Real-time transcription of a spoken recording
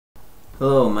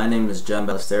Hello, my name is John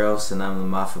Ballesteros and I'm the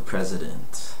Mafa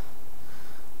president.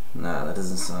 Nah, that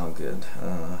doesn't sound good.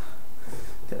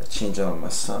 Gotta change out my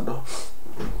sound though.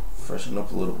 Freshen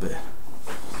up a little bit.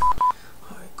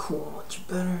 Alright, cool, much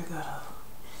better. Gotta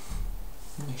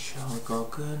make sure I look all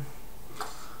good.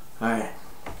 Alright,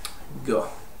 here we go.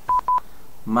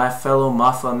 My fellow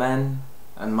Mafa men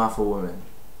and Mafa women,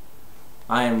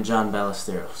 I am John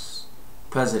Ballesteros,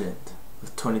 president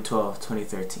of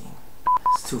 2012-2013.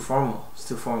 It's too formal. It's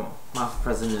too formal. Mafa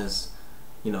president is,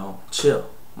 chill.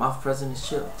 Mafa president is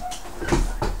chill.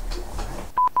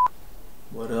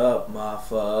 What up,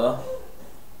 Mafa?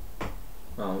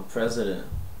 I'm president.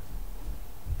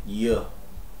 Yeah.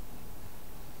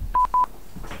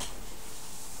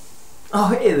 Oh,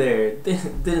 hey there.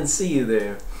 Didn't see you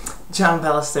there. John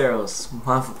Ballesteros,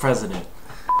 Mafa president.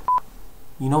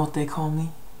 You know what they call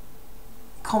me?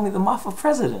 They call me the Mafa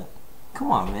president.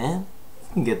 Come on, man.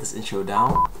 You can get this intro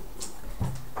down.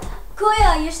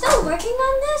 Kuya, you're still working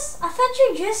on this? I thought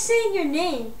you were just saying your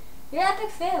name. You're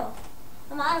epic fail.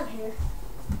 I'm out of here.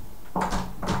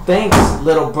 Thanks,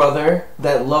 little brother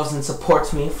that loves and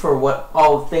supports me for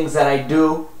all the things that I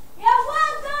do. You're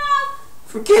welcome!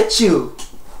 Forget you!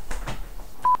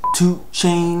 2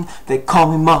 Chain, they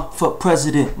call me Mafa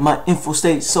president. My info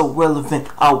stays so relevant.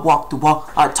 I walk the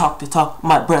walk, I talk the talk.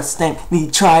 My breath stank,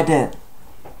 need trident.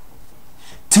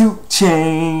 2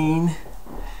 Chain.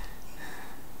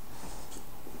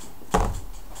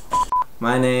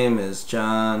 My name is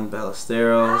John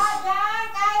Ballesteros.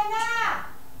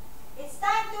 It's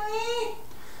time to eat!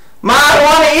 Ma, I don't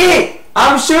want to eat!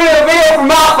 I'm shooting a video for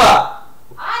Mafa!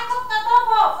 I cooked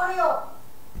adobo for you!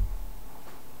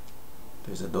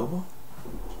 There's adobo?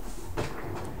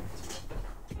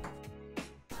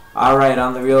 Alright,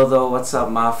 on the real though, what's up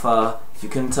Mafa? If you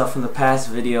couldn't tell from the past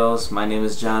videos, my name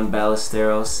is John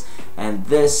Ballesteros, and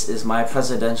this is my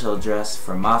presidential address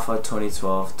for Mafa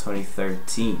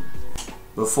 2012-2013.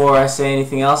 Before I say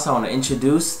anything else, I want to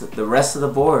introduce the rest of the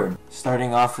board.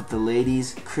 Starting off with the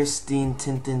ladies, Christine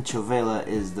Tintin Chovela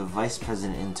is the Vice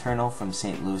President Internal from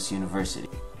St. Louis University.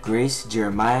 Grace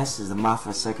Jeremias is the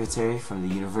Mafa Secretary from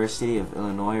the University of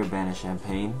Illinois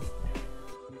Urbana-Champaign.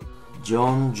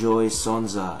 Joan Joy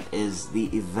Sonza is the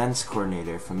Events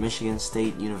Coordinator from Michigan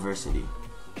State University.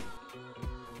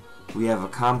 We have a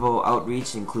combo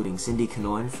outreach including Cindy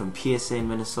Canoin from PSA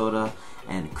Minnesota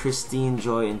and Christine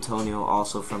Joy Antonio,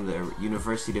 also from the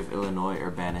University of Illinois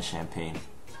Urbana-Champaign.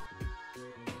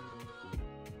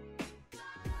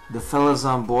 The fellows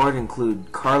on board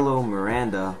include Carlo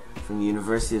Miranda from the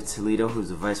University of Toledo, who's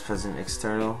the Vice President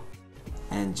External,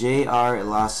 and J.R.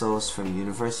 Ilasos from the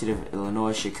University of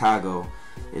Illinois Chicago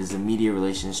is the Media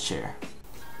Relations Chair.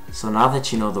 So now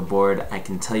that you know the board, I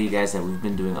can tell you guys that we've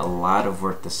been doing a lot of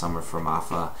work this summer for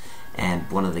Mafa,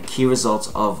 and one of the key results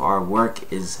of our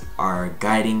work is our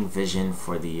guiding vision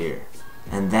for the year.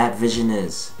 And that vision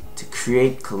is to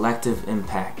create collective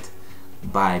impact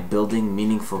by building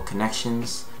meaningful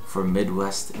connections for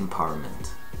Midwest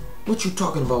empowerment. What you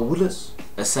talking about, Willis?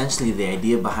 Essentially, the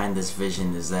idea behind this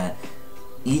vision is that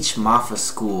each Mafa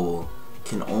school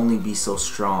can only be so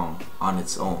strong on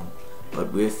its own.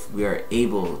 But if we are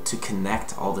able to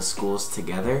connect all the schools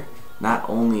together, not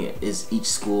only is each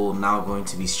school now going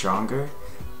to be stronger,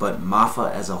 but Mafa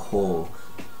as a whole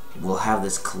will have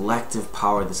this collective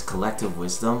power, this collective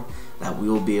wisdom, that we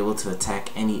will be able to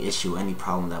attack any issue, any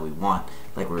problem that we want.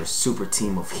 Like we're a super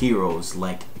team of heroes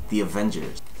like the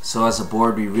Avengers. So as a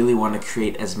board, we really want to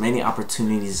create as many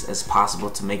opportunities as possible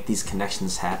to make these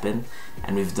connections happen,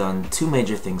 and we've done 2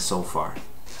 major things so far.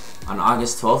 On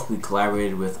August 12th, we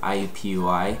collaborated with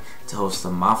IUPUI to host a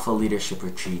Mafa Leadership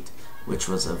Retreat, which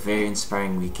was a very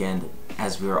inspiring weekend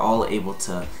as we were all able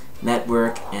to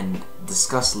network and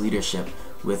discuss leadership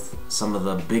with some of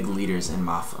the big leaders in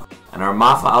Mafa. And our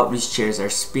Mafa Outreach Chairs are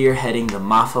spearheading the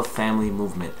Mafa Family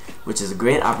Movement, which is a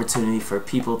great opportunity for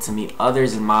people to meet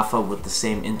others in Mafa with the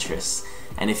same interests.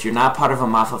 And if you're not part of a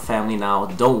Mafa family now,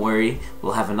 don't worry,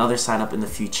 we'll have another sign up in the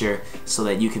future so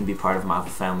that you can be part of Mafa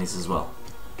families as well.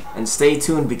 And stay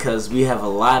tuned because we have a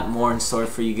lot more in store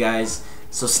for you guys,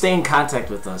 so stay in contact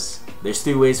with us. There's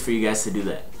 3 ways for you guys to do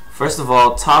that. First of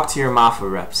all, talk to your Mafa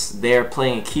reps. They are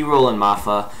playing a key role in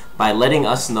Mafa by letting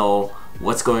us know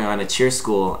what's going on at your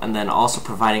school and then also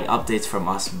providing updates from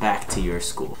us back to your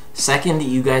school. Second,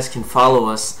 you guys can follow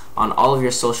us on all of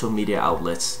your social media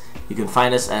outlets. You can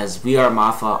find us as We Are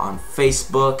Mafa on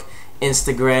Facebook,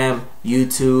 Instagram,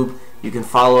 YouTube. You can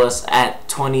follow us at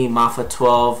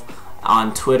 20mafa12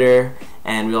 on Twitter,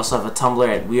 and we also have a Tumblr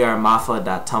at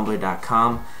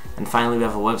wearemafa.tumblr.com. And finally, we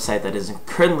have a website that is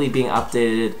currently being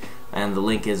updated, and the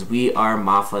link is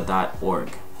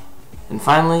wearemafa.org. And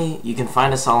finally, you can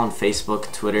find us all on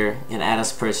Facebook, Twitter, and add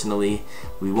us personally.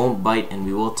 We won't bite and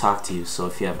we will talk to you. So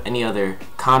if you have any other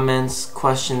comments,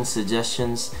 questions,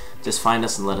 suggestions, just find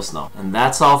us and let us know. And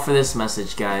that's all for this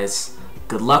message, guys.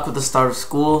 Good luck with the start of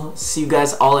school. See you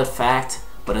guys all at FACT.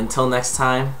 But until next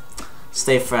time,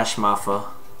 stay fresh, Mafa.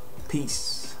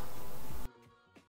 Peace.